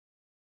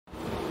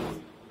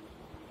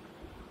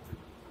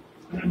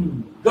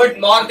Good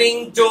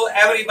morning to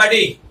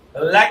everybody.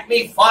 Let me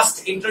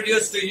first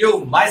introduce to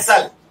you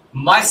myself.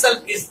 Myself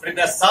is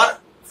Professor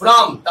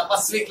from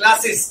Tapasvi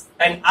Classes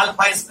and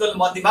Alpha School,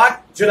 Motibag,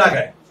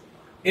 Junagadh.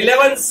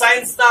 11th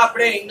Science ના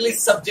આપણે English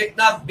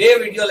સબ્જેક્ટના બે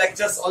video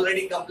lectures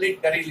already complete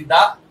કરી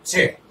લીધા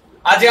છે.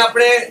 આજે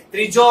આપણે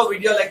ત્રીજો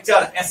video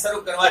lecture એ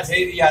શરૂ કરવા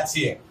જઈ રહ્યા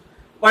છીએ.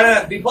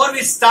 પણ before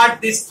we start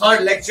this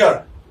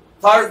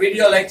third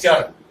video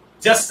lecture,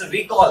 just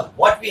recall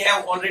what we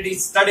have already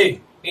studied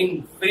in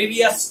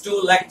previous two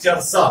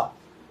lectures.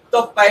 તો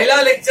પહેલા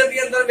લેક્ચર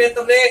ની અંદર મેં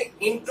તમને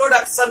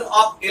introduction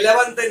of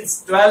 11th and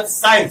 12th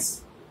science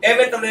એ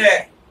મેં તમને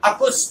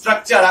આખું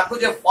સ્ટ્રક્ચર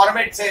આખું જે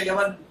ફોર્મેટ છે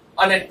 11th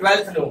અને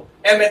 12th નું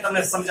એ મેં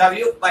તમને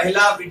સમજાવ્યું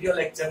પહેલા વિડિયો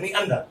લેક્ચર ની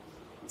અંદર.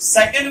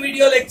 સેકન્ડ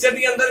વિડિયો લેક્ચર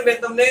ની અંદર મેં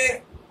તમને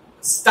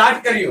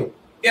સ્ટાર્ટ કર્યું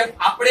કે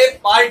આપણે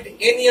પાર્ટ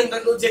એ ની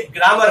અંદરનું જે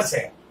ગ્રામર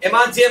છે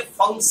એમાં જે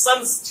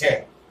ફંક્શન્સ છે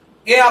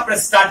એ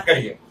આપણે સ્ટાર્ટ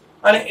કરીએ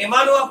અને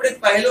એમાંનું આપણે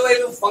પહેલું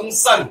એનું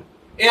ફંક્શન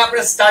એ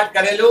આપણે સ્ટાર્ટ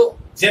કરેલું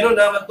જેનું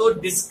નામ હતું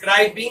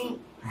describing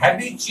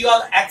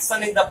habitual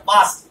action in the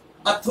past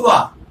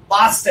અથવા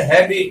પાસ્ટ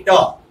હેબિટ,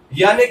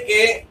 યાને કે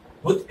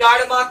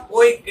ભૂતકાળમાં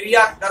કોઈ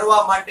ક્રિયા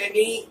કરવા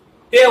માટેની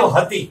ટેવ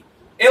હતી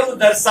એવું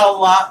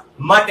દર્શાવવા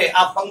માટે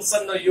આ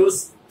ફંક્શનનો યુઝ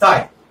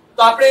થાય. તો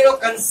આપણે એનો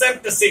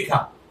કન્સેપ્ટ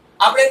શીખા,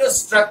 આપણે એનું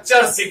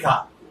સ્ટ્રક્ચર શીખા,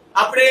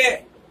 આપણે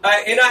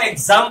એના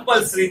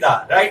એક્ઝામ્પલ્સ લીધા,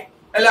 રાઈટ?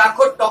 એટલે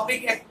આખો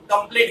ટોપિક એક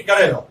કમ્પ્લીટ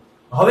કરેલો.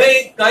 હવે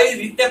કઈ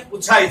રીતે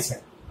પૂછાય છે,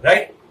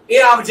 રાઈટ? એ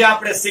આજે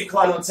આપણે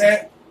શીખવાનું છે.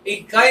 એ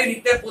કઈ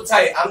રીતે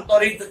પૂછાય? આમ તો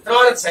રીત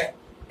ત્રણ છે.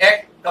 એક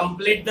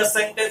કમ્પ્લીટ ધ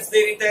સેન્ટેન્સ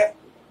ની રીતે,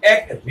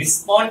 એક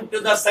રિસ્પોન્ડ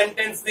ટુ ધ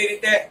સેન્ટેન્સ ની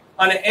રીતે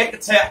અને એક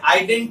છે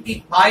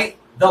આઈડેન્ટિફાઈ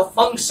ધ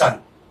ફંક્શન.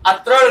 આ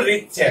ત્રણ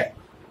રીત છે.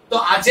 તો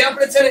આજે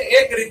આપણે છે ને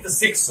એક રીત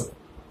શીખશું,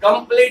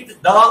 complete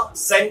the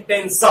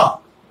sentence.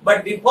 But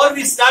before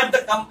we start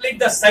the complete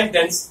the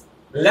sentence,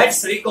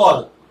 let's recall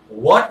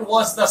what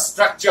was the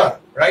structure,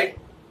 right?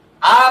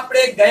 આ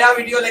આપણે ગયા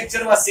વિડિયો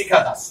લેક્ચરમાં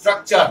શીખ્યા હતા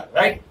સ્ટ્રક્ચર,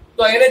 રાઈટ?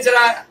 તો એને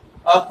જરા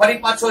ફરી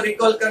પાછો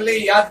રિકોલ કરી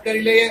લઈએ, યાદ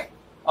કરી લઈએ.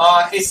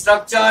 એ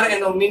સ્ટ્રક્ચર,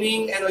 એનો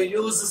મીનિંગ, એનો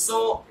યુઝ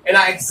શું,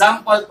 એના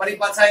એક્ઝામ્પલ ફરી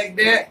પાછા એક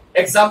બે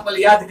એક્ઝામ્પલ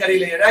યાદ કરી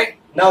લઈએ, રાઈટ?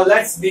 Now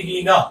let's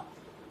begin.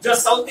 જો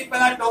સૌથી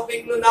પહેલા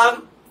ટોપિક નું નામ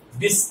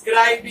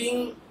describing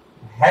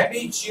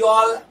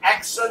habitual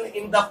action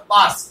in the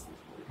past.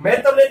 મેં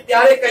તમને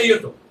ત્યારે કહ્યું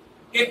હતું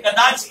કે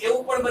કદાચ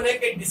એવું પણ બને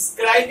કે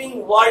ડિસ્ક્રાઇબિંગ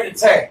વર્ડ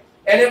છે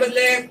એને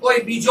બદલે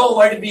કોઈ બીજો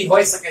વર્ડ બી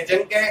હોઈ શકે,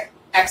 જેમ કે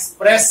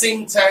એક્સપ્રેસિંગ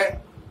છે,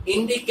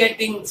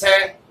 ઇન્ડિકેટિંગ છે,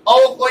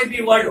 આવો કોઈ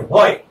બી વર્ડ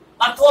હોય,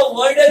 અથવા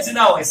વર્ડ જ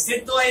ના હોય,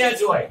 સીધો અહીંયા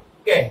જ હોય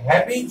કે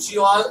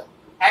habitual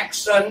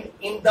action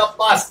in the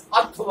past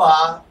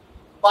અથવા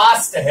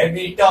પાસ્ટ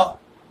હેબિટ.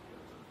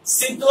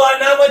 સીધું આ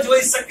નામ જ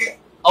હોઈ શકે,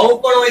 આવું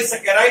પણ હોઈ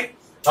શકે, રાઈટ?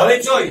 હવે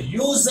જો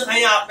યુઝ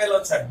અહીંયા આપેલો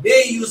છે, બે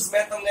યુઝ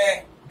મેં તમને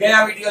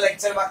ગયા વિડિયો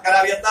લેક્ચરમાં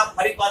કરાવ્યા હતા,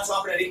 ફરી પાછો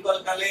આપણે રિકોલ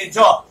કરી લઈએ.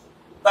 જો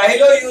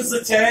પહેલો યુઝ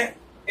છે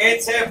એ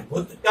છે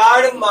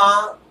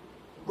ભૂતકાળમાં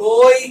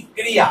કોઈ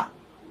ક્રિયા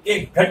કે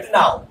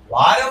ઘટનાઓ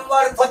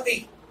વારંવાર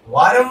થતી,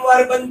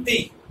 વારંવાર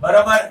બનતી,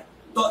 બરાબર?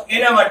 તો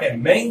એના માટે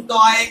મેઇન તો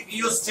આ એક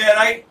યુઝ છે,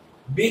 રાઈટ?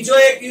 બીજો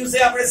એક યુઝ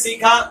આપણે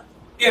શીખા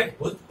કે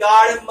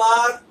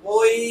ભૂતકાળમાં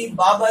કોઈ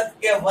બાબત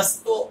કે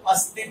વસ્તુ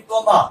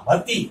અસ્તિત્વમાં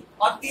હતી,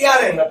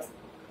 અત્યારે નથી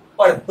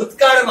પણ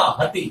ભૂતકાળમાં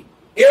હતી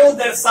એવું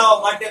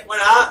દર્શાવવા માટે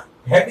પણ આ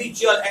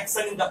habitual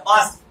action in the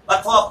past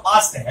અથવા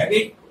પાસ્ટ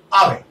હેબિટ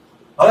આવે.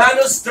 હવે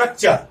આનું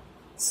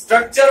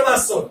સ્ટ્રક્ચરમાં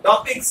શું,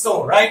 ટોપિક શું,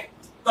 રાઈટ?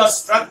 તો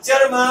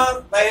સ્ટ્રક્ચરમાં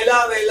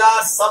પહેલા વહેલા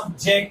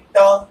સબ્જેક્ટ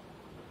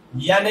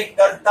યાને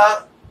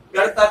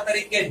કર્તા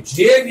તરીકે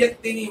જે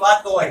વ્યક્તિની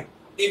વાત હોય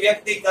એ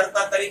વ્યક્તિ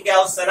કર્તા તરીકે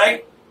આવશે,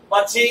 રાઈટ?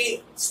 પછી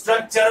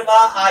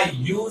સ્ટ્રક્ચરમાં આ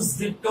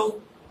યુઝડ ટુ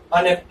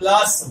અને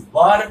પ્લસ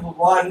વર્બ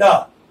વન.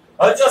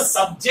 હવે જો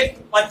સબ્જેક્ટ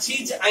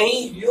પછી જ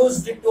અહીં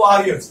યુઝડ ટુ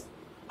આવ્યું છે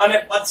અને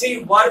પછી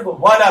વર્બ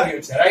વન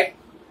આવ્યું છે, રાઈટ?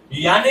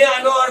 યાને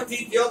આનો અર્થ એ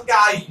થયો કે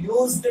આ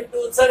યુઝડ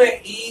ટુ છે ને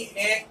ઈ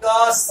એક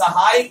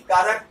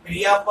સહાયકારક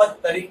ક્રિયાપદ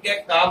તરીકે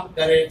કામ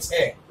કરે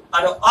છે.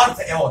 આનો અર્થ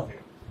એવો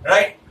થયો,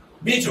 રાઈટ?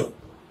 બીજું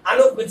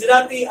આનો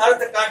ગુજરાતી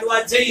અર્થ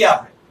કાઢવા જઈએ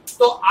આપણે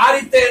તો આ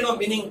રીતે એનો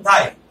મીનિંગ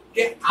થાય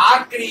કે આ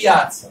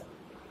ક્રિયા છે,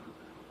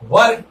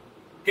 વર્બ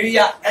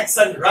ક્રિયા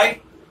એક્શન, રાઈટ?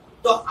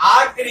 તો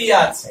આ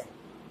ક્રિયા છે,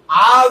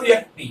 આ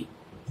વ્યક્તિ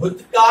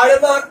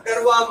ભૂતકાળમાં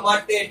કરવા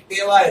માટે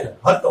ટેવાયેલ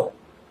હતો,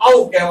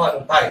 આવું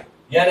કહેવાનું થાય.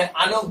 યાને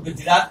આનો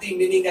ગુજરાતી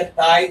મીનિંગ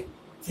થાય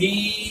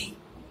થી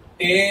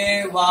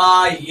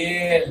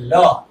ટેવાયેલ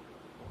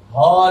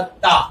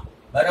હતા,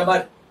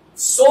 બરાબર?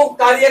 શું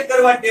કાર્ય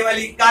કરવા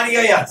ટેવાયેલી? કાર્ય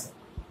અહીંયા છે,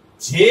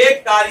 જે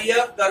કાર્ય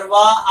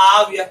કરવા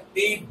આ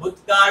વ્યક્તિ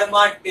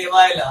ભૂતકાળમાં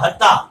ટેવાયેલ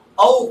હતા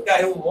આવું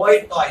કહેવું હોય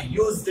તો આ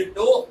યુઝડ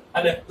ટુ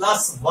અને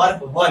પ્લસ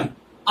વર્બ વન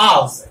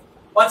આવશે.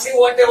 પછી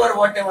વોટેવર,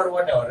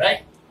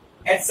 રાઈટ?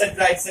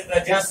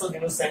 એટસેટ્રા જ્યાં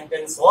સુધીનું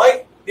સેન્ટેન્સ હોય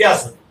ત્યાં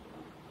સુધી.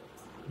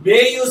 બે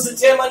યુઝ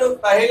છે. માનું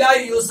પહેલા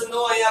યુઝ નો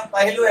અહીંયા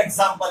પહેલું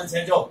એક્ઝામ્પલ છે,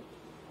 જો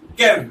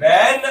કે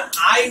when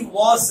I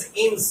was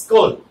in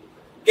school,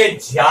 કે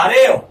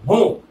જ્યારે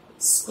હું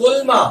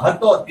સ્કૂલમાં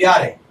હતો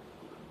ત્યારે,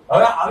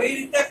 હવે આવી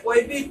રીતે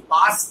કોઈ બી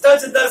પાસ્ટ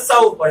જ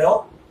દર્શાવવું પડ્યો,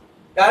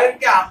 કારણ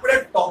કે આપણે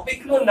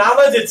ટોપિક નું નામ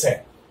જ છે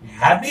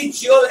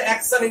habitual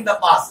action in the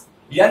past,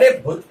 યાની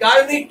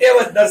ભૂતકાળની ટેવ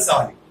જ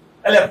દર્શાવવાની.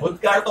 એટલે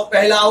ભૂતકાળ તો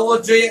પહેલા આવવો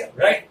જ જોઈએ,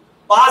 રાઈટ?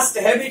 પાસ્ટ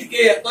હેબિટ કે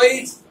તો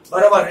ઈ જ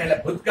બરોબર. એટલે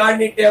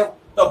ભૂતકાળની ટેવ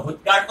તો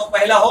ભૂતકાળ તો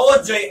પહેલા હોવો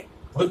જ જોઈએ.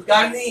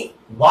 ભૂતકાળની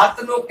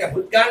વાતનું કે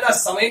ભૂતકાળના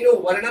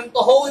સમયનું વર્ણન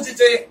તો હોવું જ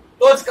જોઈએ,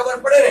 તો જ ખબર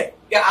પડે ને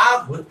કે આ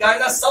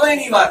ભૂતકાળના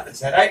સમયની વાત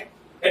છે, રાઈટ?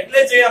 એટલે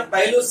જ આ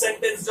પહેલું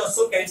સેન્ટેન્સ જો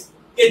શું કહે છે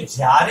કે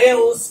જ્યારે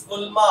હું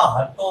સ્કૂલમાં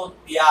હતો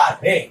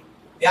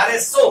ત્યારે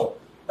શું?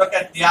 તો કે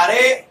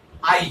ત્યારે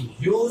આઈ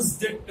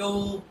યુઝડ ટુ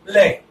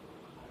પ્લે.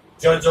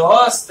 જો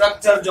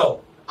સ્ટ્રક્ચર જો,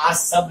 આ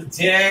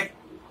સબ્જેક્ટ,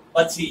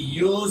 પછી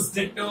યુઝડ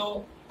ટુ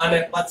અને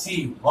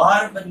પછી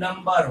વર્બ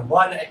નંબર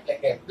 1 એટલે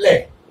કે પ્લે,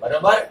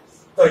 બરોબર?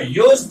 તો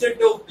યુઝડ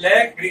ટુ પ્લે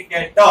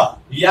ક્રિકેટ,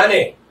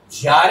 યાને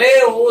જ્યારે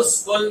હું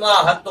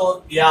સ્કૂલમાં હતો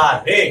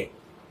ત્યારે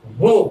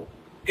હું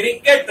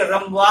ક્રિકેટ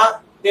રમવા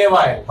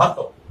ટેવાયેલ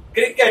હતો.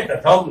 ક્રિકેટ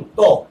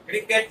રમતો,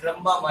 ક્રિકેટ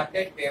રમવા માટે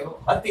ટેવ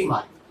હતી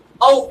મારી,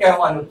 આવું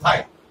કહેવાનું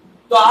થાય.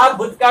 તો આ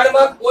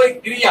ભૂતકાળમાં કોઈ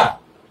ક્રિયા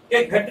કે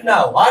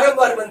ઘટના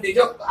વારંવાર બનતી,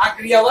 જો આ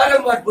ક્રિયા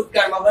વારંવાર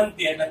ભૂતકાળમાં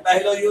બનતી એટલે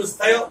પહેલો યુઝ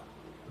થયો.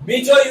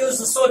 બીજો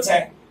યુઝ શું છે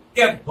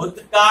કે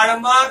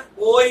ભૂતકાળમાં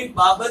કોઈ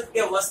બાબત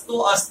કે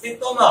વસ્તુ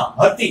અસ્તિત્વમાં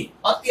હતી,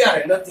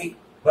 અત્યારે નથી,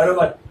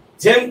 બરોબર?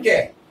 જેમ કે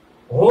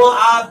હું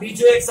આ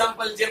બીજું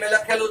એક્ઝામ્પલ જે મેં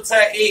લખેલું છે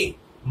એ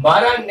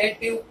મારા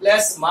નેટિવ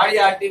પ્લેસ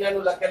માળિયા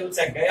હાટીનાનું લખેલું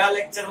છે. ગયા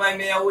લેક્ચરમાં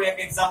મેં આવું એક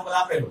એક્ઝામ્પલ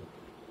આપેલું,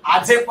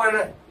 આજે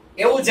પણ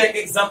એવું જ એક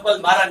એક્ઝામ્પલ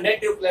મારા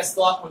નેટિવ પ્લેસ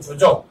તો આપું છું.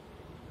 જો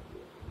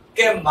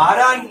કે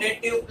મારા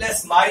નેટિવ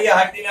પ્લેસ માળિયા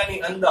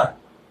હાટીનાની અંદર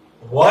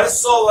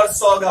વર્ષો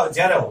અગાઉ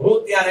જ્યારે હું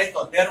ત્યાં રહેતો,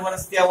 13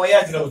 વર્ષ ત્યાં હું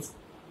અહીંયા જ રહું છું,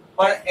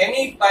 પણ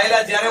એની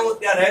પહેલા જ્યારે હું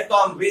ત્યાં રહેતો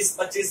આમ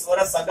 20-25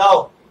 વર્ષ અગાઉ,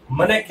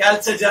 મને ખ્યાલ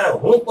છે જ્યારે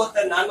હું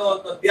પોતે નાનો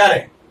હતો ત્યારે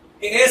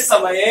કે એ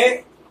સમયે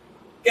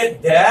કે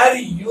there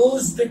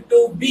used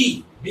to be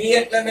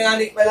એટલે મેં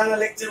આની પહેલાના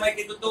લેક્ચરમાં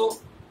કીધું હતું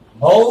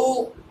હોવું,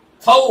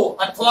 થવું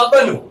અથવા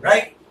બનવું,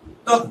 રાઈટ?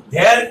 તો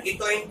there ઈ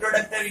તો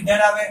ઇન્ટ્રોડક્ટરી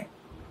there આવે,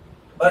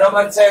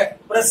 બરોબર છે?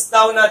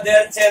 પ્રસ્તાવના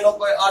there છે, એનો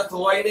કોઈ અર્થ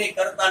હોય નહીં,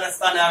 કર્તાના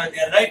સ્થાને આવે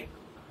there, right?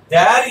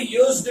 there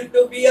used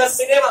to be a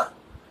cinema,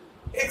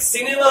 એક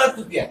સિનેમા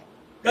હતું ત્યાં.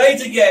 કઈ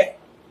જગ્યાએ?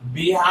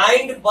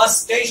 Behind bus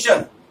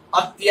station.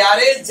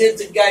 અત્યારે જે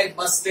જગ્યાએ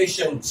બસ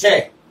સ્ટેશન છે,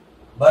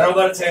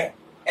 બરોબર છે,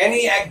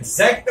 એની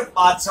એક્ઝેક્ટ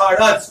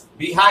પાછળ જ,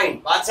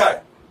 બિહાઇન્ડ પાછળ,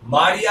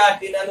 માળિયા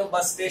હાટીનાનું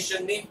બસ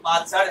સ્ટેશનની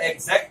પાછળ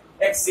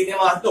એક્ઝેક્ટ એક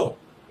સિનેમા હતું,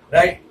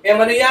 રાઈટ? એ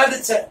મને યાદ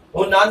છે,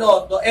 હું નાનો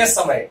હતો એ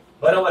સમયે,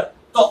 બરોબર?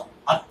 તો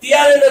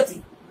અત્યારે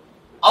નથી,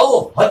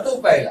 આવું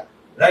હતું પહેલા,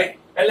 રાઈટ?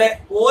 એટલે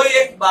કોઈ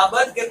એક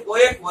બાબત કે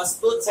કોઈ એક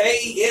વસ્તુ છે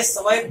એ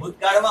સમય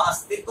ભૂતકાળમાં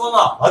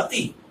અસ્તિત્વમાં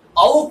હતી,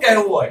 આવું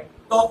કહેવું હોય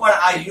તો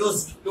પણ આ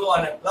યુઝડ ટુ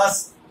અને પ્લસ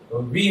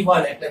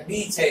V1 એટલે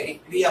બી છે એ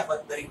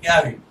ક્રિયાપદ તરીકે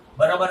આવી,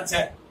 બરોબર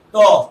છે?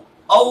 તો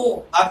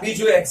આવું આ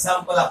બીજું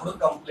એક્ઝામ્પલ આપણું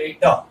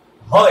કમ્પ્લીટ.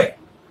 હવે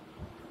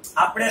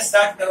આપણે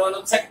સ્ટાર્ટ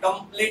કરવાનું છે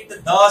કમ્પ્લીટ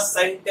ધ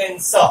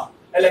સેન્ટેન્સ,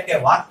 એટલે કે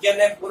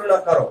વાક્યને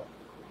પૂર્ણ કરો.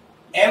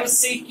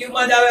 MCQ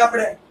માં જ આવે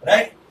આપણે,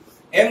 રાઈટ?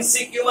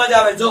 MCQ માં જ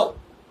આવે. જો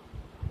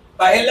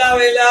પહેલા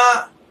વહેલા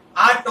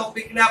આ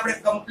ટોપિકને આપણે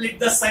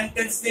કમ્પ્લીટ ધ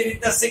સેન્ટેન્સ ની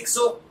રીતે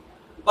શીખશું,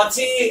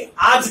 પછી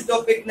આ જ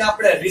ટોપિકને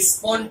આપણે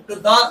રિસ્પોન્ડ ટુ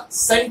ધ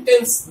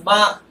સેન્ટેન્સ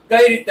માં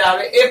કઈ રીતે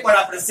આવે એ પણ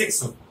આપણે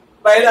શીખશું.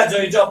 પહેલા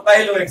જોઈજો,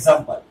 પહેલું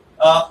એક્ઝામ્પલ,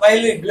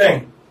 પહેલી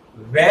blank.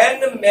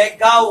 when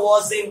Megha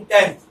was in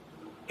 10th,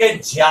 કે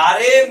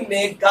જ્યારે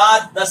મેઘા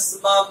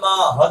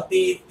 10માં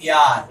હતી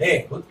ત્યારે,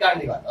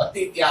 ભૂતકાળની વાત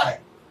હતી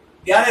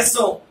ત્યારે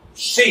શું?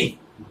 she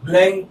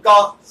blank.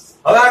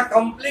 હવે આ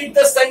કમ્પ્લીટ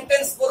ધ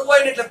સેન્ટેન્સ પૂરું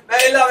હોય ને એટલે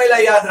પહેલા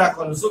વહેલા યાદ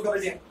રાખવાનું શું ખબર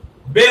છે?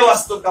 બે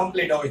વસ્તુ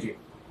કમ્પ્લીટ હોવી જોઈએ.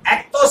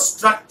 એક તો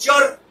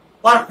સ્ટ્રક્ચર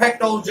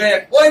પરફેક્ટ હોવું જોઈએ,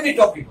 કોઈ બી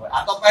ટોપિક હોય.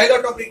 આ તો પહેલો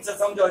ટોપિક છે,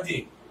 સમજો.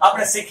 હજી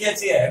આપણે શીખીએ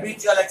છીએ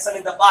habitual action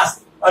in the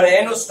past, અને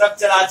એનું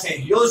સ્ટ્રક્ચર આ છે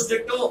યુઝડ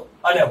ટુ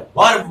અને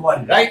વર્બ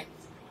 1, રાઈટ?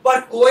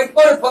 પણ કોઈ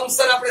પણ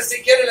ફંક્શન આપણે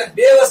શીખીએ એટલે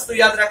બે વસ્તુ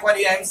યાદ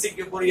રાખવાની,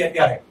 એમસીક્યુ પૂરી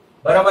અત્યારે,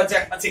 બરાબર છે?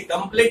 પછી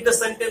કમ્પ્લીટ ધ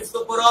સેન્ટેન્સ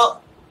તો પૂરો,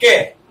 કે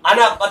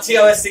આના પછી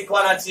હવે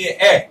શીખવાના છીએ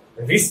એ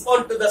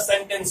રિસ્પોન્ડ ટુ ધ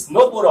સેન્ટેન્સ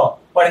નો પૂરો.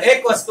 પણ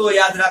એક વસ્તુ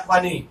યાદ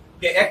રાખવાની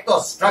કે એક તો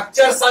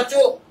સ્ટ્રક્ચર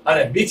સાચું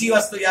અને બીજી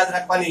વસ્તુ યાદ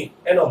રાખવાની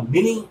એનો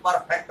મીનિંગ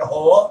પરફેક્ટ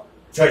હોવો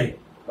જોઈએ,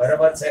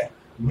 બરાબર છે?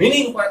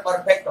 મીનિંગ પણ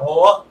પરફેક્ટ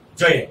હોવો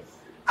જોઈએ.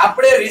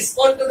 આપણે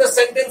રિસ્પોન્ડ ટુ ધ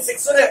સેન્ટેન્સ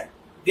શીખશું ને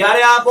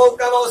ત્યારે આ બહુ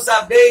કામ આવશે,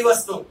 આ બે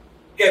વસ્તુ,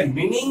 કે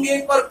મીનિંગ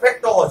એ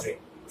પરફેક્ટ હોવો જોઈએ,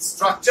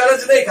 સ્ટ્રક્ચર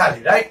જ નહીં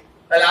ખાલી, રાઈટ?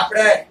 એટલે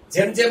આપણે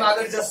જેમ જેમ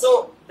આગળ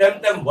જશું તેમ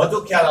તેમ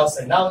વધુ ખ્યાલ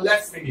આવશે. નાઉ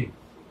let's begin.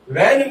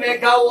 when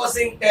Megha was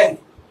in 10th,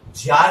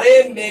 જ્યારે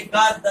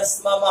મેઘા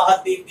 10માં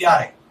હતી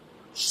ત્યારે,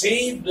 she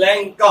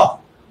blank,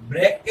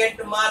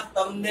 બ્રેકેટમાં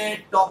તમને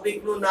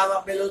ટોપિકનું નામ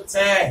આપેલું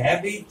છે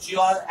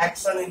habitual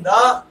action in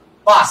the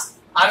past.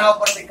 આના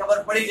પરથી ખબર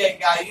પડી જાય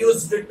કે આ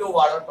યુઝડ ટુ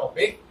વાળો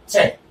ટોપિક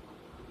છે.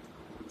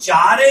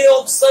 ચારેય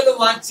ઓપ્શન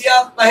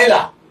વાંચ્યા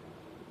પહેલા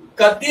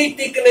કદી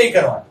ટીક નહીં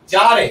કરવાની.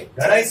 ચારે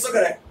ઘણા શું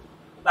કરે?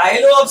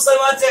 પહેલો ઓપ્શન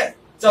વાંચે,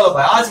 ચલો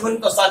ભાઈ આજ મને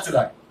તો સાચું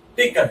લાગે,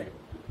 ટીક કરી.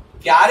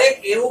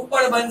 ક્યારેક એવું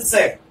પણ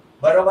બનશે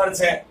બરોબર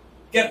છે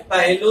કે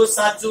પહેલું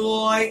સાચું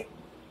હોય,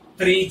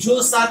 ત્રીજું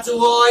સાચું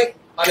હોય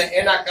અને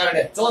એના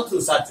કારણે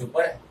ચોથું સાચું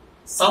પડે.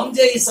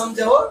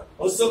 સમજે હો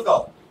હું શું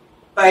કહું.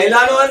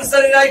 પહેલાનો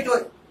આન્સર રાઈટ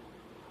હોય,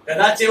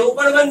 કદાચ એવું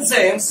પણ બનશે,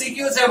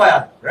 એમસીક્યુ છે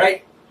ભાઈ,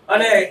 રાઈટ,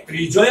 અને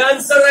ત્રીજો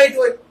આન્સર રાઈટ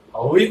હોય,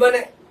 આવું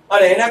બને,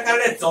 અને એના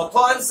કારણે ચોથો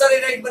આન્સર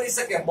રાઈટ બની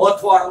શકે,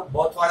 બોથ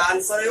વાળા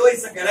આન્સર હોઈ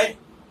શકે, રાઈટ.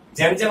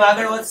 જેમ જેમ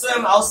આગળ વધશો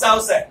એમ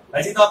આવશે.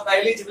 હજી તો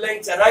પહેલી જ બ્લેન્ક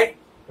છે, right.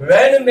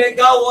 When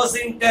Megha was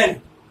in 10th,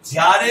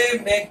 જ્યારે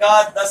મેઘા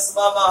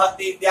 10માં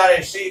હતી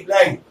ત્યારે she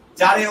blank.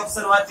 ચારે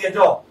ઓપ્શન વાંચીએ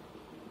જો.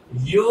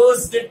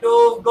 Used to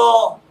go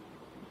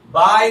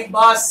by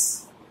bus,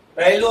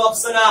 પહેલું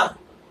ઓપ્શન આ.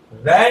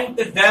 Went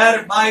there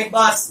by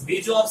bus,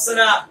 બીજું ઓપ્શન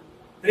આ.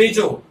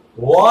 ત્રીજું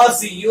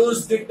was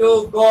used to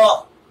go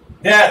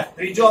there,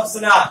 ત્રીજું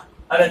ઓપ્શન આ.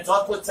 અને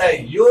ચોથું છે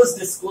used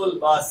school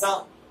bus.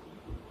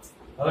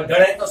 હવે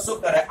ઘણા તો શું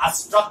કરે, આ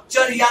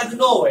સ્ટ્રક્ચર યાદ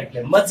ન હોય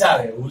એટલે મજા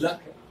આવે એવું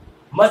લખે,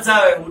 મજા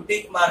આવે એવું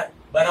ટીક મારે,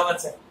 બરાબર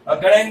છે.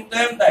 ઘણા તો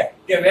એમ થાય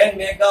કે when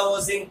Megha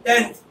was in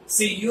 10th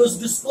she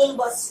used school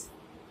bus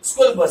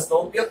નો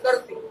ઉપયોગ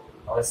કરતી.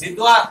 હવે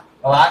સીધું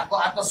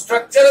આ તો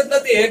સ્ટ્રક્ચર જ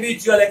નથી,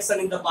 habitual action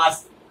in the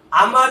past.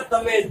 આમાં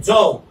તમે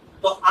જો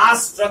તો આ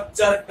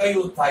સ્ટ્રક્ચર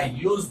કયું થાય,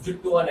 used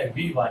to અને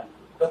V1,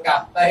 તો કે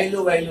આ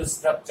પહેલું વહેલું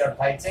સ્ટ્રક્ચર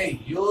થાય છે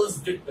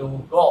used to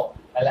go,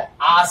 એટલે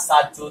આ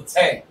સાચું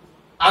છે.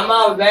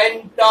 આમાં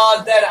went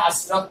there આ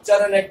સ્ટ્રક્ચર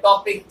અને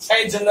ટોપિક છે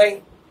જ નહીં,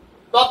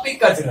 ટોપિક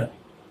જ નથી.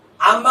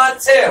 આમાં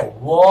છે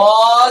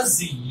was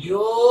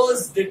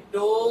used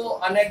to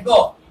અને go,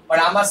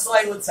 પણ આમાં શું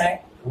આવ્યું છે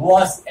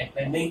was,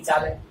 એટલે નહીં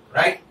ચાલે,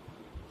 રાઈટ.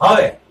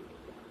 હવે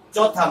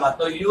ચોથામાં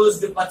તો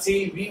used પછી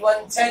V1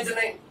 છે જ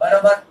નહીં,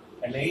 બરાબર,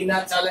 એટલે ઈ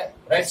ના ચાલે,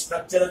 રાઈટ,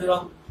 સ્ટ્રક્ચર જ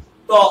રોંગ.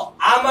 તો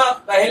આમાં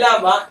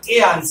પહેલામાં એ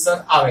આન્સર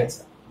આવે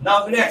છે.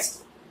 નાઉ નેક્સ્ટ,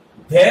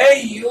 they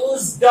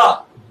used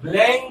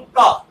blank,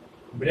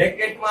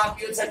 બ્રેકેટમાં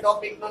આપ્યું છે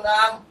ટોપિક નું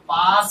નામ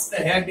past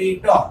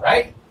habitual,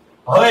 રાઈટ.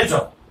 હવે જો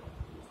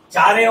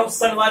ચારે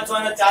ઓપ્શન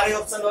વાંચવાના, ચારે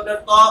ઓપ્શન વગર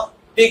તો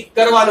ટીક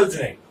કરવાનું જ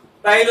નહીં.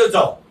 પહેલું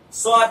જો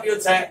શું આપ્યું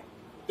છે,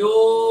 to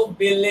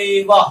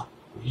believe,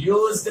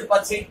 used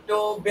પછી to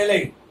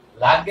believe,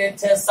 લાગે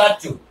છે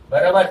સાચું,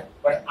 બરાબર,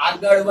 પણ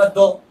આગળ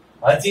વધો,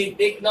 હજી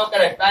ટીક ન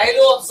કરે.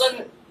 પહેલું ઓપ્શન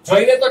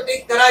જોઈને તો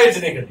ટીક કરાય જ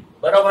નહીં કદી,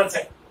 બરાબર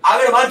છે,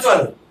 આગળ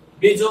વાંચવાનું.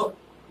 બીજું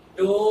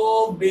to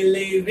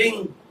believing,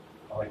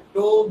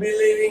 two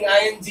believing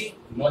ing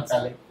નો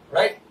ચાલે,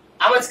 રાઈટ,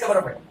 આમ જ ખબર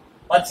પડે.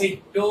 પછી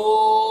ટુ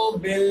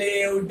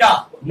બિલીવ્ડ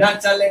ના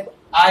ચાલે,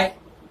 આઈ.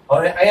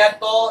 હવે અહીંયા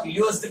તો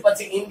યુઝડ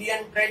પછી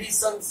ઇન્ડિયન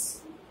ટ્રેડિશન્સ,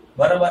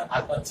 બરોબર,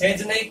 આ તો છે જ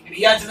નહીં,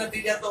 ક્રિયા જ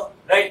નથી દેતો,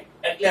 રાઈટ,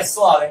 એટલે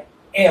શું આવે,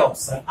 એ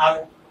ઓપ્શન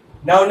આવે.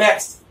 નાઉ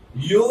next,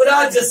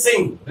 Yuvraj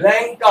Singh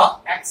blank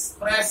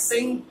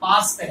expressing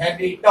past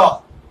habit.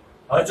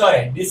 હવે જો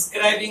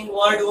ડિસ્ક્રાઇબિંગ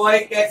વર્ડ હોય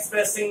કે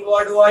એક્સપ્રેસિંગ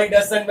વર્ડ હોય,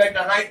 ડઝન્ટ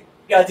મેટર, રાઈટ,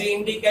 કે હજી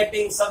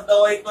ઇન્ડિકેટિંગ શબ્દ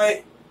હોય તો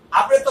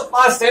આપણે તો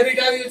પાસ્ટ હેબિટ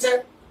આવ્યું છે,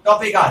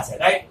 ટોપિક આ છે,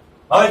 રાઈટ.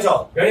 હવે જો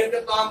ઘણી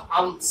વખત તો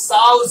આમ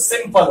સાવ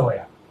સિમ્પલ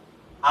હોય,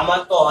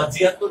 આમાં તો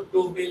હજી હતું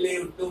two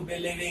believe, two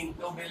believing,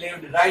 two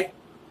believed, right,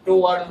 two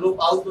વાળું રૂપ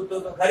આવતું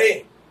તો ખરી.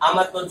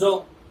 આમાં તો જો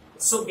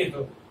શું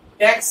કીધું,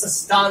 ટેક્સ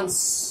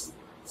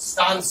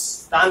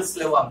સ્ટાન્સ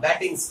લેવા,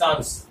 બેટિંગ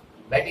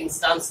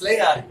સ્ટાન્સ લઈ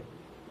આ રીતે,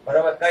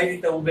 બરાબર, કઈ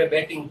રીતે ઉભે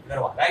બેટિંગ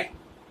કરવા, right.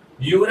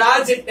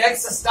 Yuvraj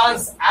tax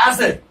stance as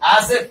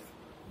if,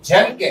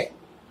 જેમ કે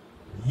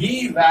he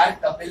were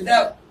કપિલ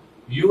દેવ.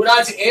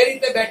 યુવરાજ એ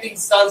રીતે બેટિંગ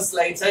સ્ટાન્સ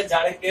લઈ છે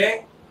જાણે કે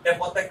તે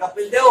પોતે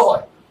કપિલ દેવ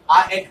હોય.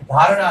 આ એક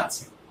ધારણા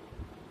છે,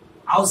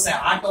 આવશે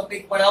આ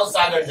ટોપિક પણ આવશે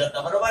આગળ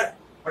જતા, બરોબર,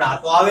 પણ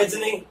આ તો આવે જ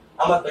નહીં,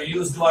 આમાં તો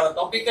યુઝડ વાળો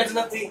ટોપિક જ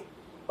નથી.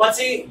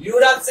 પછી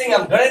યુવરાજ સિંહ,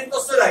 આમ ગણિત તો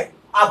શું રાઈટ,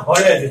 આ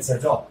ભળે જ છે,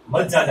 જો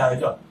મજા જ આવે.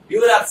 જો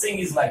Yuvraj Singh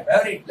is my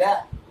favourite player,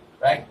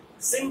 right,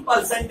 simple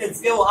sentence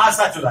કેવું, આ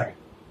સાચું લાગે,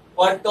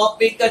 પણ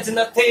ટોપિક જ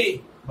નથી,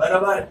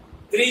 બરોબર.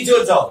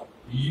 ત્રીજો જો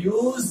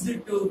used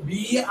to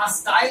be a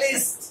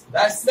stylist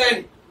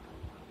batsman.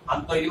 આમ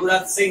તો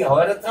યુવરાજ સિંહ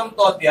હવે નથી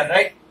રમતો અત્યારે,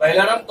 રાઈટ,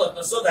 પહેલા રમતો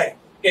તો શું થાય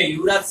કે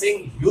Yuvraj Singh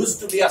used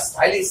to be a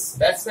stylish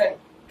batsman.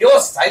 કેવો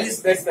સ્ટાઇલિશ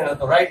બેટ્સમેન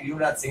હતો, રાઈટ,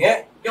 યુવરાજ સિંહ,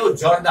 કેવું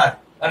જોરદાર.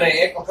 અને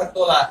એક વખત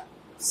તો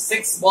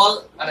 6 બોલ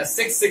અને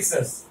 6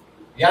 સિક્સર્સ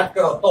યાદ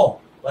કરો તો,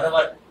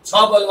 બરાબર,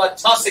 6 બોલમાં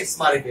 6 સિક્સ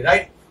મારી હતી,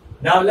 right.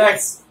 Now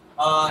let's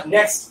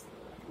next,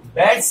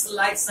 bets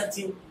like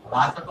Sachin.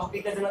 આ તો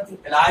ટોપિક જ નથી,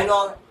 એટલે આઈ નો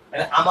આવે,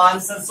 એટલે આમાં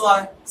આન્સર શું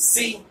આવે,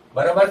 સી,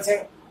 બરાબર છે.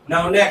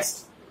 નાઉ next,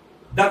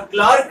 the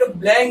clerk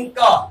blank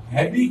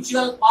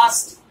habitual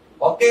past.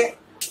 Okay,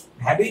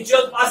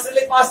 habitual past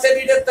એટલે પાસ્ટ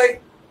હેબિટ જ થઈ,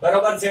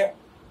 બરાબર છે.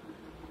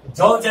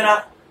 જો જરા,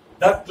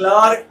 ધ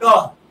ક્લર્ક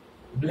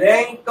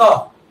બ્લેન્ક,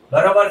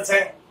 બરાબર છે.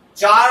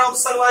 ચાર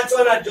ઓપ્શન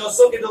વાંચવાના, જો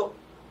શું કીધું,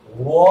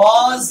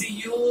 was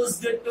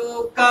used to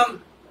come.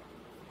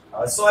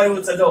 હવે શું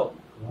આવ્યું છે, જો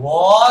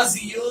was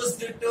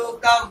used to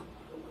come,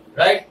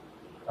 right,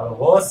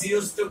 was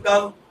used to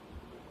come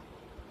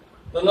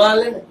તો ના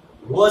હાલે ને,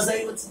 was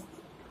આવ્યું છે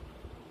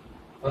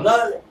તો ના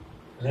હાલે,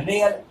 એટલે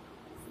નહીં હાલે.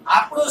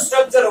 આપણું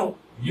સ્ટ્રક્ચર હું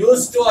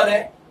used to અને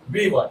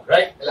V1,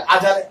 રાઈટ, એટલે આ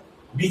ચાલે.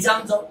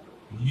 બીજામાં જો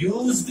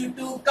used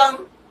to come,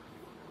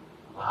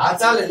 હા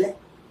ચાલે લે,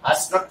 આ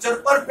સ્ટ્રક્ચર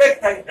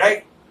પરફેક્ટ થાય,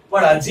 રાઈટ.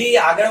 પણ હજી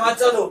આગળ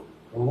વાંચવાનું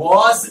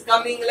વોઝ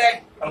કમિંગ લેટ.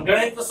 આમ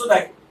ગણિત તો શું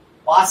થાય?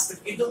 પાસ્ટ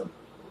કીધું,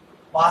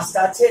 પાસ્ટ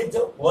આ છે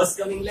જો વોઝ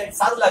કમિંગ લેટ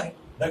સારું લાગે,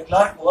 the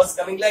clerk was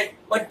coming late,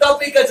 પણ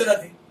ટોપિક જ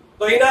નથી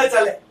તો એ ના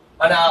ચાલે.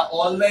 અને આ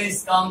ઓલવેઝ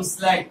કમ્સ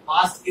લેટ,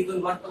 પાસ્ટ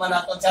કીધું વર્તમાન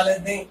આ તો ચાલે જ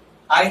નહીં,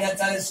 આ ના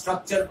ચાલે.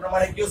 સ્ટ્રક્ચર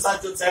પ્રમાણે કયું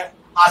સાચું છે?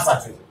 આ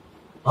સાચું છે.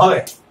 હવે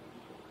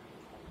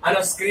આનો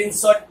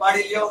સ્ક્રીનશોટ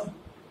પાડી લ્યો,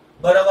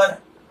 બરાબર,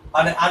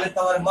 અને આને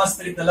તમારે મસ્ત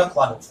રીતે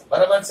લખવાનું છે,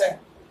 બરાબર છે.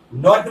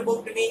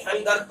 નોટબુક ની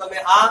અંદર તમે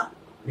આ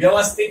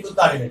વ્યવસ્થિત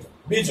ઉતારી લેજો.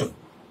 બીજું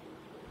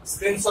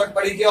સ્ક્રીનશોટ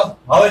પડી ગયો.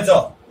 હવે જો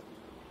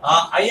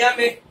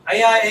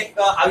અહીંયા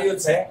એક આવ્યું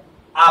છે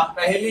આ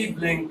પહેલી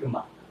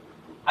બ્લેન્કમાં,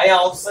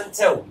 અહીંયા ઓપ્શન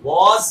છે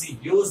was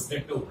used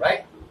to,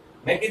 રાઈટ.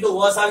 મેં કીધું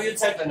was આવ્યું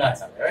છે એટલે ના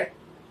ચાલે, રાઈટ.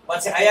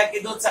 પછી અહીંયા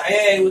કીધું છે,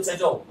 અહીંયા આવ્યું છે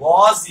જો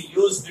was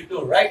used to,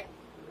 રાઈટ.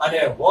 અને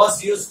was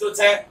used to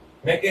છે,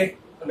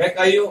 મેં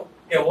કહ્યું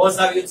કે was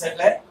આવ્યું છે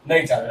એટલે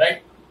નહીં ચાલે,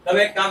 રાઈટ.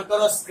 તમે એક કામ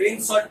કરો,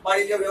 સ્ક્રીનશોટ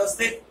પાડી લો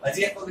વ્યવસ્થિત.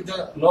 હજી એક વખત જો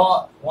નો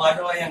હું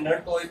આડો અહીંયા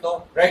નડતો હોય તો,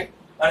 રાઈટ.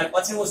 અને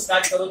પછી હું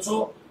સ્ટાર્ટ કરું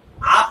છું.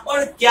 આ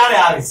પણ ક્યારે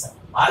આવી શકે?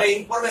 મારે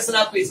ઇન્ફોર્મેશન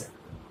આપવી છે.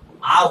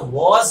 આ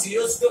was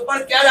used to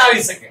પણ ક્યારે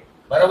આવી શકે?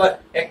 બરાબર,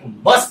 એક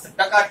મસ્ત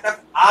ટકાટક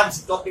આ જ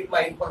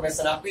ટોપિકમાં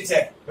ઇન્ફોર્મેશન આપી છે.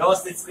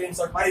 વ્યવસ્થિત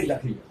સ્ક્રીનશોટ પાડી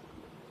લખી લો.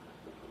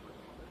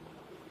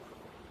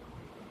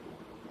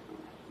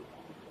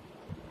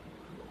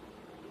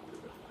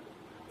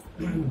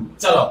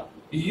 ચલો,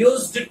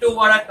 યુઝડ ટુ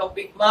વાળા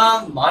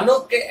ટોપિકમાં માનો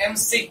કે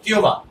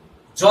એમસીક્યુ માં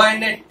જો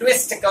એને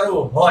ટ્વિસ્ટ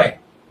કરવું હોય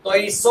તો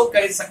એ શું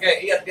કરી શકે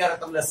એ અત્યારે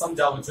તમને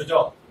સમજાવું છું. જો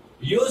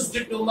યુઝડ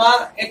ટુ માં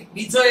એક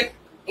બીજો એક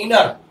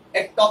ઇનર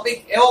એક ટોપિક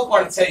એવો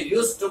પણ છે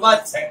યુઝડ ટુ માં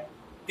છે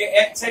કે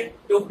એક છે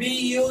two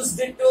B used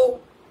to,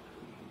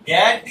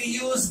 gate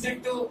used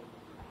to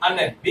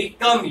અને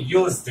બીકમ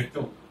યુઝડ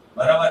ટુ,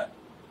 બરાબર.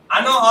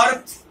 આનો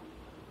અર્થ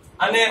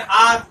અને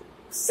આ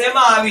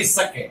શેમાં આવી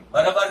શકે?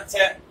 બરાબર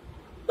છે,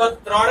 તો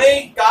ત્રણેય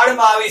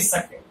કાળમાં આવી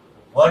શકે.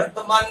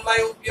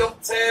 વર્તમાનમાં ઉપયોગ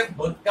છે,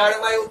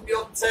 ભૂતકાળમાં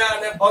ઉપયોગ છે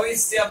અને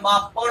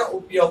ભવિષ્યમાં પણ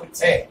ઉપયોગ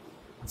છે.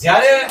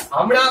 જ્યારે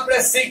હમણાં આપણે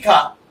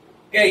શીખા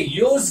કે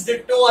યુઝડ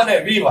ટુ અને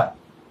V1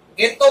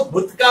 એ તો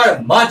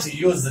ભૂતકાળમાં જ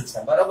યુઝ છે,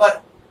 બરાબર.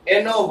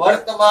 એનો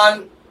વર્તમાન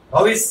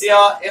ભવિષ્ય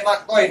એમાં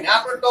કોઈ ને.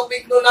 આપણો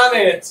ટોપિક નું નામ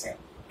એ છે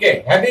કે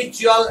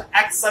habitual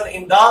action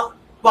in the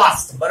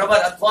past, બરાબર,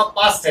 અથવા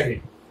past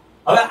habit.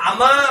 હવે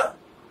આમાં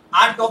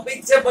આ ટોપિક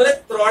છે ભલે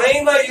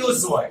ત્રણેયમાં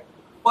યુઝ હોય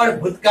પણ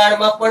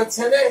ભૂતકાળમાં પણ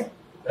છે ને,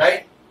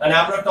 રાઈટ. અને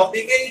આપણો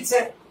ટોપિક એ છે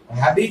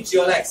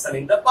habitual action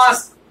in the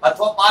past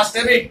અથવા past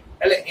habit.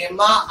 એટલે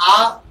એમાં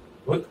આ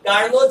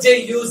ભૂતકાળનો જે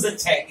યુઝ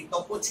છે એ તો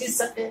પૂછી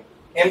શકે,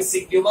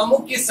 એમસીક્યુ માં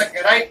મૂકી શકે,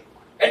 રાઈટ.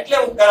 એટલે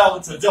હું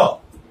કરાવું છું. જો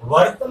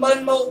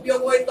વર્તમાનમાં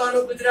ઉપયોગ હોય તો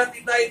આનો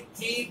ગુજરાતી થાય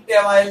થી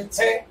ટેવાયેલ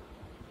છે,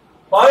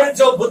 પણ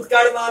જો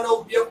ભૂતકાળમાં આનો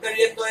ઉપયોગ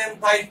કરીએ તો એમ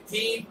થાય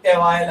થી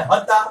ટેવાયેલ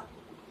હતા.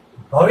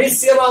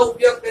 ભવિષ્યમાં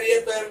ઉપયોગ કરીએ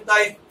તો એમ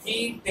થાય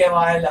થી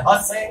ટેવાયેલ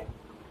હશે.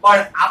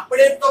 પણ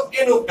આપણે તો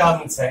કેનું કામ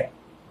છે?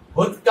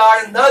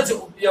 ભૂતકાળના જ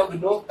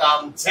ઉપયોગનું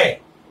કામ છે.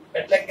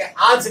 એટલે કે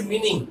આ જ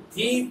મીનિંગ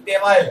થી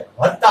ટેવાયેલ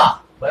હતા,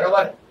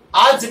 બરાબર,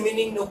 આ જ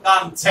મીનિંગ નું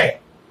કામ છે.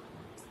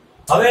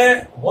 હવે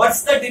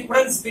what's the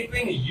difference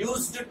between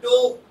used to,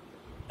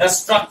 the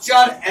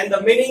structure and the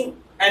meaning?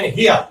 And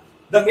here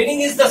the meaning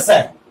is the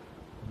same.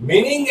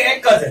 Meaning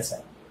એક જ છે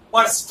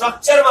પણ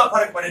સ્ટ્રક્ચરમાં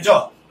ફરક પડે. જો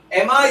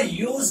એમાં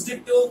used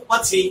to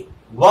પછી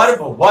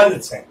વર્બ 1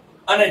 છે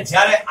અને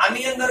જ્યારે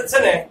આની અંદર છે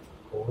ને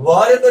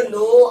વર્બ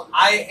નું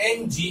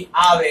ing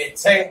આવે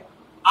છે.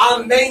 આ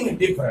મેઇન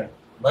ડિફરન્સ,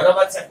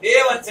 બરાબર છે. બે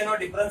વચ્ચેનો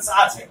ડિફરન્સ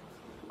આ છે.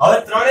 હવે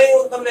ત્રણેય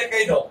હું તમને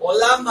કહી દઉં.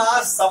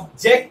 ઓલામાં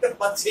સબ્જેક્ટ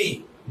પછી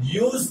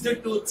used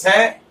to છે,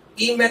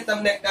 ઈ મેં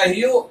તમને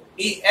કહ્યું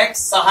ઈ એક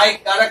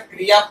સહાયકારક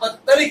ક્રિયાપદ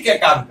તરીકે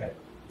કામ કરે.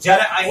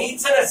 જ્યારે અહીં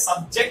છે ને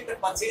સબ્જેક્ટ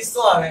પછી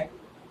શું આવે?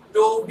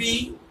 ટુ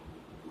બી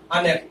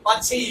અને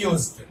પછી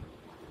યુઝડ.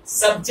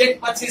 સબ્જેક્ટ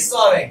પછી શું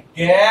આવે?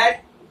 ગેટ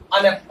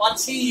અને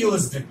પછી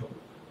યુઝડ ટુ.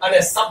 અને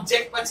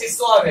સબ્જેક્ટ પછી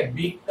શું આવે?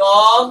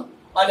 બીકમ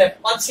અને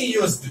પછી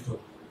યુઝડ ટુ.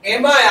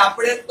 એમાં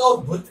આપણે તો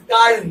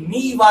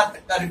ભૂતકાળની વાત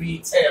કરવી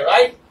છે,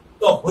 રાઈટ.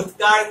 તો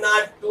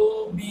ભૂતકાળના ટુ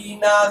બી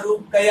ના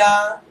રૂપ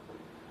કયા?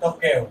 તો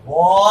કે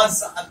વોઝ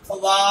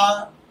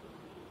અથવા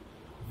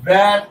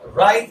વેર,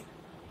 રાઈટ.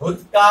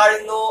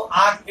 ભૂતકાળનું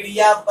આ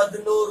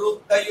ક્રિયાપદનું રૂપ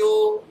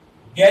કયું?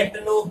 ગેટ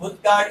નું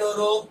ભૂતકાળનું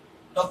રૂપ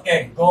તો કે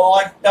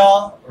ગોટ,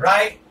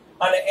 રાઈટ.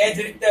 અને એ જ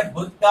રીતે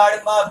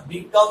ભૂતકાળમાં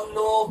બીકમ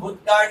નું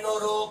ભૂતકાળનું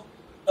રૂપ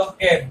તો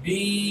કે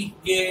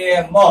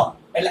બીકેમ.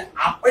 એટલે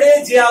આપણે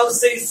જે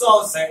આવશે એ શું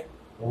આવશે?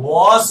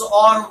 વોઝ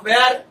ઓર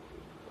વેર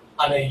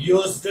અને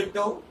યુઝડ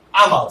ટુ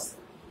આમ આવશે.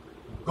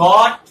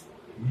 ગોટ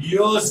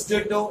યુઝડ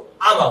ટુ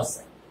આમ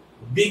આવશે.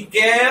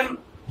 બીકેમ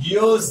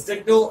યુઝડ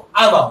ટુ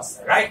આમ આવશે,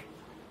 રાઈટ.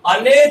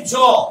 અને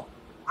જો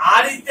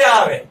આ રીતે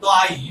આવે તો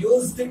આ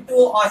યુઝડ ટુ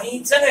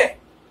અહીં છે ને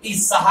એ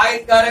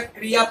સહાયકારક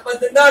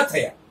ક્રિયાપદ ન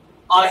થયા.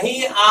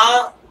 અહીં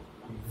આ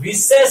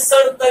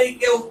વિશેષણ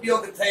તરીકે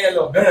ઉપયોગ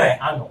થયેલો ગણાય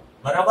આનો,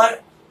 બરાબર.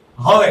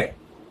 હવે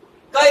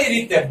કઈ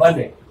રીતે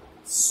બને?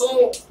 શું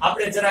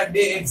આપણે જરા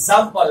બે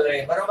એક્ઝામ્પલ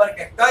લઈએ, બરોબર,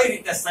 કે કઈ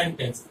રીતે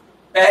સેન્ટેન્સ.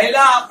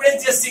 પહેલા આપણે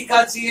જે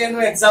શીખ્યા છીએ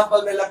એનું એક્ઝામ્પલ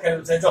મેં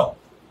લખેલું છે. જો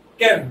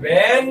કે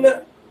when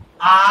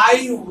I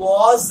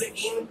was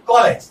in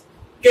college,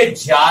 કે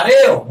જ્યારે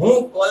હું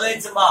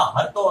કોલેજમાં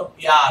હતો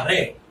ત્યારે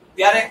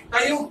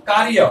કયું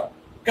કાર્ય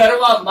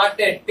કરવા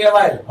માટે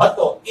ટેવાયેલ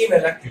હતો એ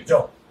મેં લખ્યું. જો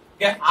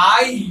કે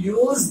I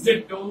used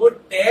to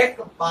take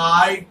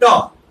part.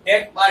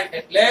 Take part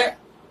એટલે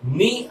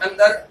ની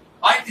અંદર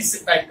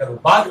પાર્ટિસિપેટ કરવું,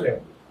 ભાગ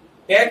લેવો.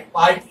 ટેક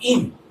પાર્ટ ઇન,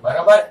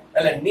 બરાબર,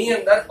 એટલે ની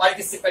અંદર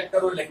પાર્ટિસિપેટ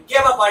કરવું. એટલે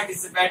કેવા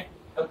પાર્ટિસિપેટ?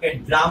 તો કે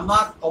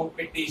ડ્રામા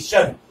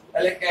કોમ્પિટિશન,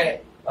 એટલે કે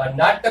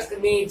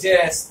નાટકની જે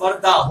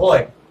સ્પર્ધા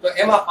હોય તો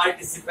એમાં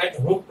પાર્ટિસિપેટ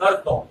હું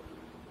કરતો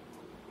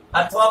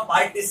અથવા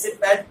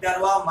પાર્ટિસિપેટ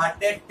કરવા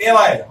માટે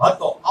ટેવાયેલ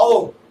હતો.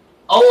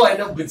 આવો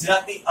એનો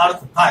ગુજરાતી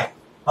અર્થ થાય.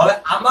 હવે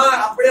આમાં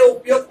આપણે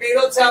ઉપયોગ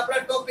કર્યો છે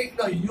આપણા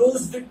ટોપિકનો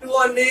યુઝડ ટુ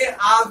અને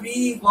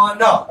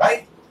આવી-વન,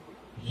 રાઈટ?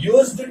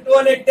 યુઝડ ટુ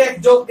અને ટેક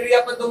જો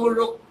ક્રિયાપદ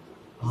મૂળરૂપ.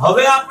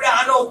 હવે આપણે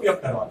આનો ઉપયોગ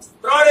કરવાનો છે.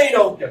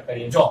 ત્રણેયનો ઉપયોગ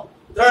કરીએ. જો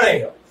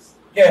ત્રણેયનો,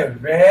 કે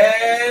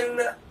when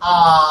I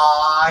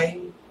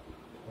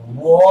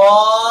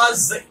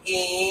was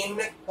in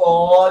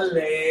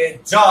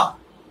college,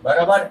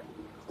 બરાબર,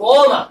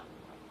 કોમા,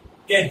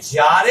 કે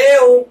જ્યારે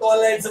હું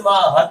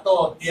કોલેજમાં હતો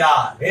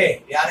ત્યારે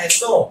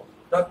શું?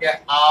 તો કે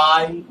I.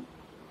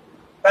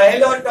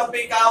 પહેલો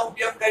ટોપિક આ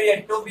ઉપયોગ કરીએ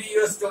ટુ બી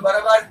યુઝ ટુ,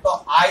 બરાબર, તો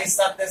I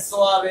સાથે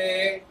શું આવે?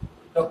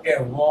 તો કે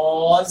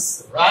was,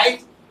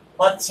 રાઈટ?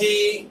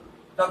 પછી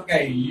તો કે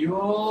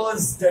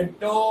used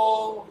to,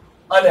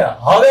 અને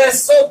હવે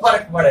શું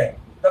ફરક પડે?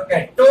 તો કે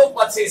ટુ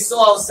પછી શું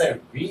આવશે?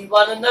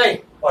 V1 નહીં,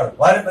 પણ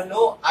વર્બ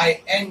નું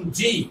ing,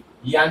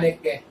 યાને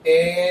કે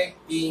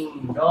taking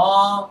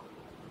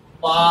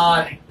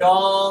part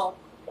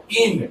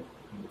in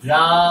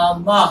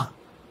drama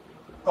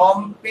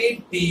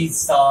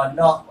competition,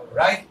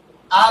 right?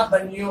 આ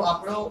બન્યું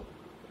આપણું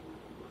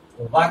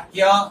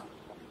વાક્ય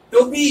ટુ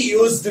બી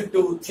યુઝડ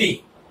ટુ થી.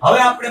 હવે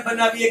આપણે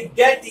બનાવીએ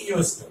get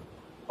used to,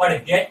 પણ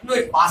get નું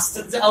પાસ્ટ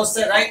જ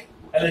આવશે, રાઈટ?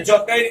 એટલે જો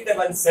કઈ રીતે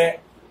બનશે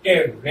કે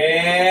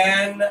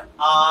when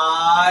I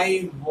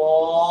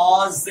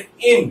was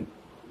in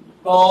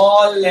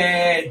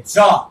college,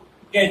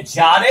 કે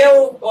જ્યારે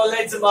હું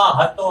કોલેજમાં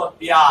હતો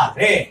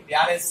ત્યારે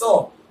શું?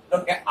 તો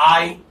કે I.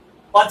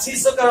 પછી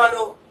શું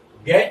કરવાનું?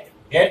 get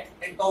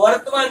એ તો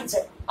વર્તમાન છે,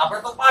 આપણે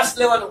તો પાસ્ટ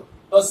લેવાનું.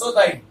 તો શું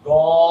થાય?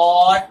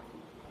 got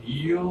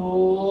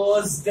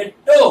used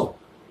to,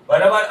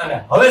 બરાબર. અને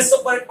હવે શું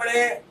ફરક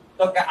પડે?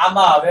 તો કે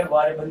આમાં હવે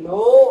વર્બ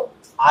નું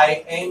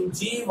ing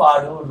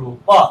વાળું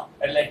રૂપ,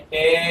 એટલે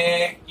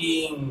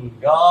taking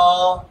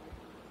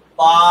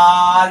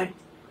part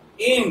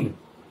in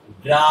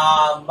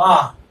drama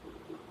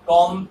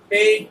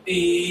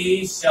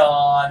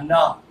competition,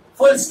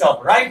 full stop,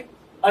 right?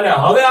 અને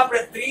હવે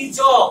આપણે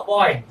ત્રીજો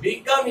point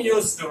become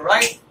used to,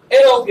 right,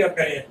 એનો ઉપયોગ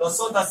કરીએ તો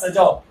શું થશે?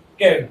 જો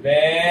કે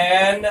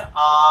when I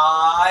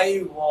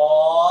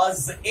was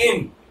in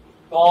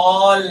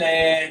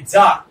college,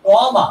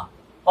 comma,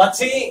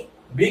 પછી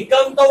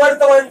become તો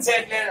વર્તમાન છે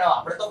એટલે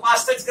આપણે તો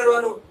પાસ્ટ જ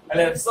કરવાનું.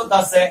 એટલે શું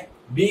થશે?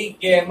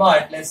 became,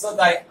 એટલે શું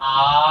થાય? I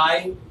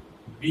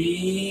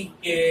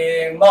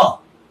became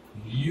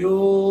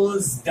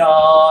used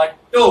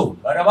to,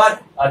 બરાબર.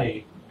 અને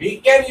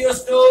became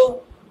used to,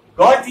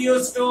 got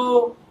used to,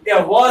 કે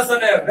was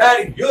અને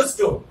were used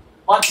to.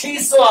 પછી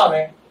શું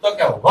આવે? તો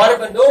કે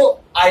વર્બ નું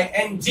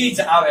ing જ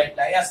આવે.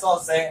 એટલે અહીંયા શું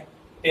આવશે?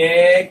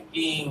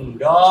 taking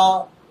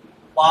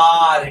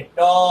part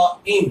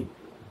in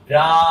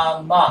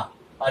drama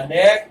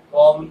અને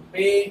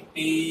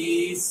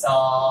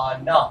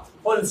કોમ્પિટિશન,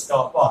 ફૂલ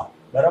સ્ટોપ,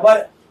 બરાબર.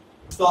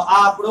 તો આ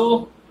આપણું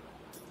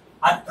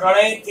આ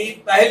ત્રણેય થી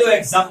પહેલું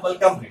એક્ઝામ્પલ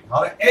કમ્પ્લીટ.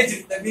 હવે એ જ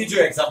રીતે બીજું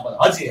એક્ઝામ્પલ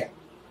હજી.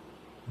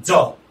 જો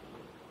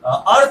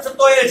અર્થ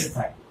તો એ જ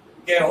થાય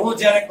કે હું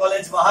જ્યારે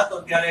કોલેજમાં હતો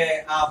ત્યારે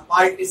આ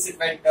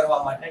પાર્ટિસિપેટ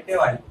કરવા માટે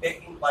ટેવાય,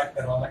 ટેકિંગ પાર્ટ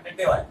કરવા માટે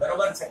ટેવાય,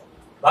 બરોબર છે,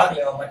 ભાગ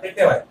લેવા માટે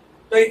ટેવાય.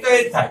 તો એ જ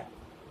થાય.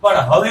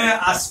 પણ હવે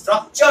આ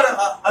સ્ટ્રક્ચર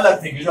અલગ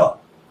થઈ ગયું.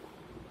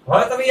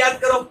 હવે તમે યાદ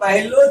કરો,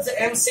 પહેલું જ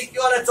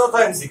એમસીક્યુ અને ચોથો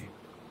એમસીક્યુ.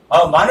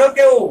 હવે માનો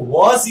કે હું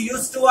વોઝ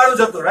યુઝ ટુ વાળું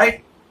જ હતું, રાઈટ?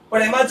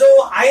 પણ એમાં જો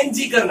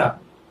આઈએનજી કરી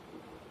નાખું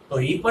તો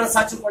એ પણ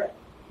સાચું પડે.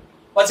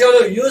 પછી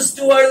ઓલું યુઝ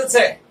ટુ વાળું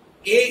છે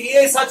એ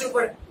સાચું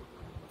પડે.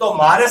 તો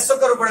મારે શું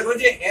કરવું પડે?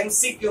 જે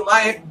એમસીક્યુ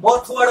માં એક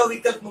બોથ વાળો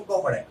વિકલ્પ મૂકવો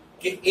પડે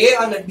કે એ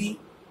અને બી,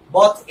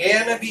 બોથ એ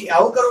અને બી,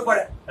 આવું કરવું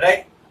પડે,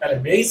 રાઈટ? એટલે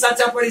બે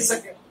સાચા પડી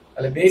શકે.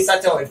 એટલે બે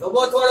સાચા હોય તો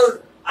બોથ વાળો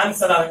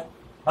આન્સર આવે.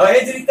 હવે એ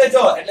જ રીતે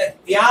જો, એટલે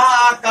ત્યાં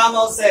આ કામ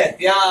આવશે,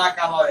 ત્યાં આ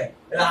કામ આવે,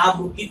 એટલે આ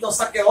મૂકી તો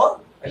શકે હો.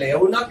 એટલે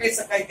એવું ના કહી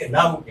શકાય કે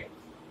ના મૂકે.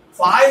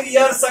 5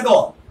 years ago,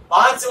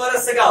 5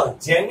 વર્ષ અગાઉ,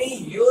 જેની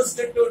used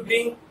to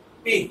drink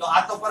ટી, તો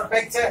આ તો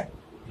પરફેક્ટ છે.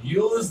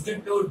 used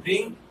to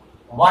drink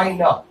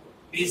wine,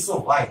 T શું?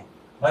 વાઇન,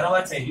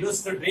 બરાબર છે.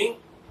 used to drink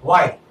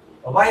wine,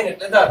 wine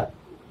એટલે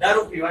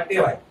દારૂ પીવા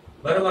ટેવાય,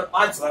 બરાબર.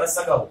 5 વર્ષ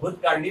અગાઉ,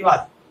 ભૂતકાળની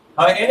વાત.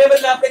 હવે એને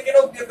બદલે આપણે કેનો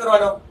ઉપયોગ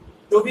કરવાનો?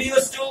 to be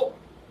used to,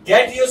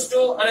 get used to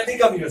અને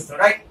become used to,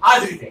 રાઈટ? આ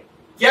જ રીતે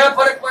ક્યાં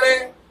ફરક પડે?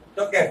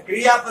 તો કે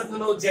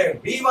ક્રિયાપદનું જે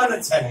V1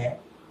 છે ને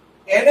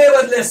એને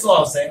બદલે શું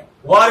આવશે?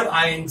 Verb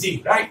ing,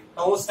 right?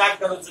 તો હું સ્ટાર્ટ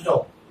કરું છું જો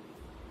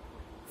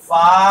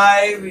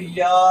 5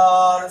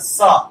 years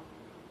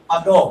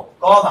ago,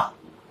 કોમા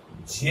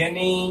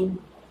જેની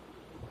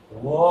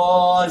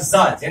was,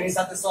 જેની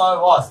સાથે શું આવે?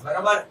 was,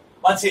 બરાબર?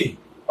 પછી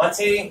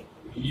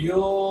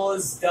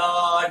used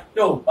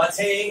to,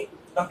 પછી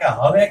તો કે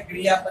હવે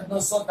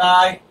ક્રિયાપદનું શું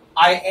થાય?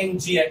 ing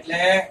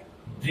એટલે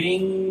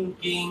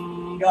drinking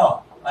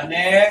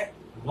અને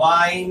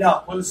wine,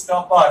 ફૂલ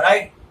સ્ટોપ,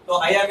 રાઈટ? તો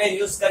અહીંયા મેં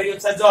યુઝ કર્યું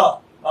છે જો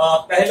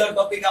પહેલો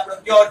ટોપિક આપણો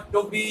કયો? Two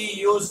B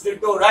used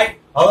to, right?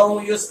 હવે હું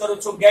યુઝ કરું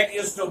છું ગેટ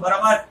યુઝડ ટુ,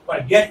 બરાબર?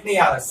 પણ ગેટ નહીં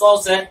આવે, શું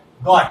આવશે?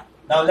 Got.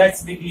 Now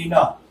let's begin.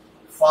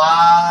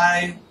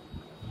 5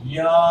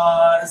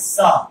 years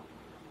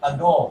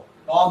ago,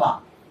 comma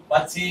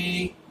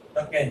પછી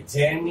તો કે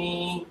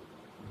જેની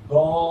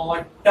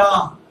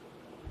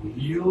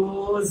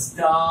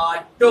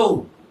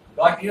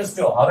got used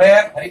to, હવે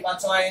ફરી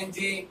પાછો ing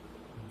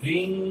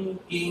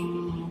drinking,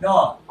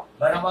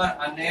 બરાબર?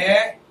 અને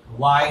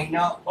wine,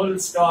 ફૂલ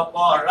સ્ટોપ,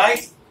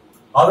 રાઈટ?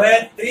 હવે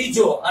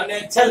ત્રીજું અને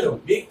છેલ્લું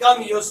become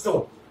used to.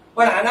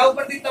 પણ આના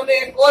ઉપરથી તમને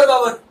એક ઓર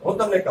બાબત હું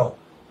તમને કહું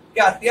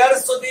કે અત્યાર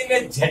સુધી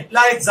મેં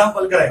જેટલા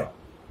એક્ઝામ્પલ કરાવ્યા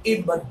એ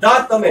બધા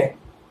તમે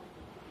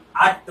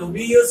આ to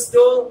be used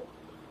to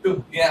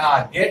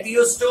get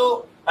used to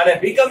અને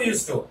become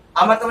used to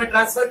આમાં તમે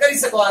ટ્રાન્સફર કરી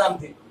શકો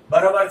આરામથી,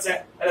 બરાબર છે?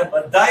 એટલે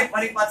બધાય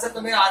ફરી પાછા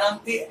તમે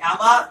આરામથી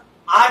આમાં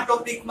આ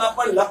ટોપિકમાં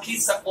પણ લખી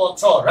શકો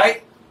છો,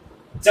 રાઈટ?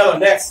 ચલો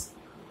નેક્સ્ટ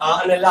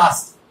અને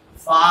લાસ્ટ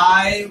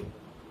 5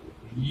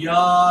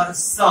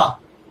 years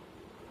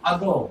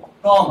ago,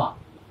 કોમા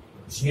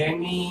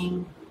જેની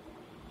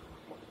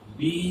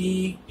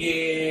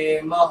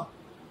became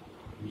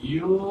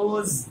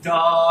used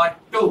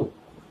to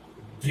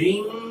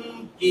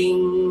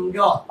drinking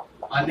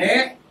અને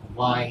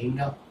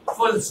wine,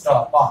 ફૂલ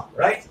સ્ટોપ,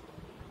 રાઈટ?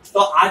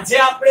 તો આજે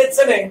આપણે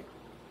છે ને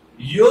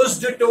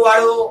યુઝડ ટુ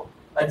વાળો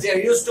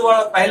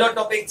પહેલો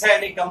ટોપિક છે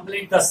એની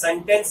કમ્પ્લીટ ધ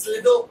સેન્ટેન્સ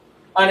લીધું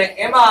અને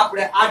એમાં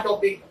આપણે આ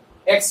ટોપિક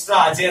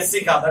એક્સ્ટ્રા આજે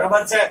શીખ્યા,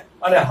 બરાબર છે?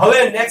 અને હવે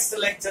નેક્સ્ટ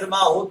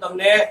લેક્ચરમાં હું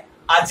તમને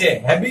આજે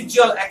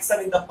habitual action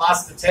in the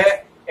past છે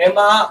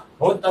એમાં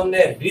હું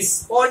તમને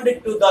respond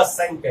to the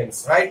sentence,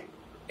 right?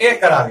 એ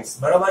કરાવીશ,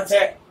 બરાબર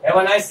છે? Have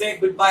a nice day,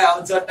 good bye,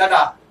 આવજો,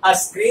 ટાટા. આ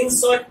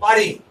સ્ક્રીનશોટ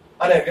પાડી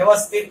અને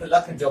વ્યવસ્થિત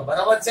લખજો,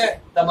 બરાબર છે?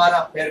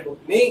 તમારા ફેરબુક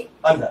ની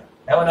અંદર.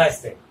 Have a nice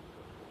day.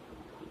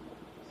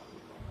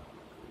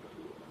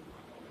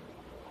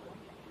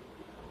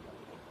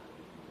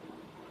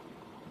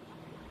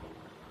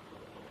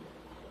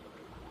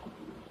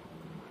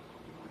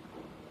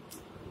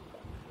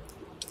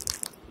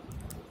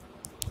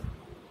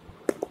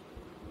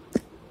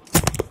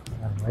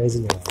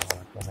 Amazing.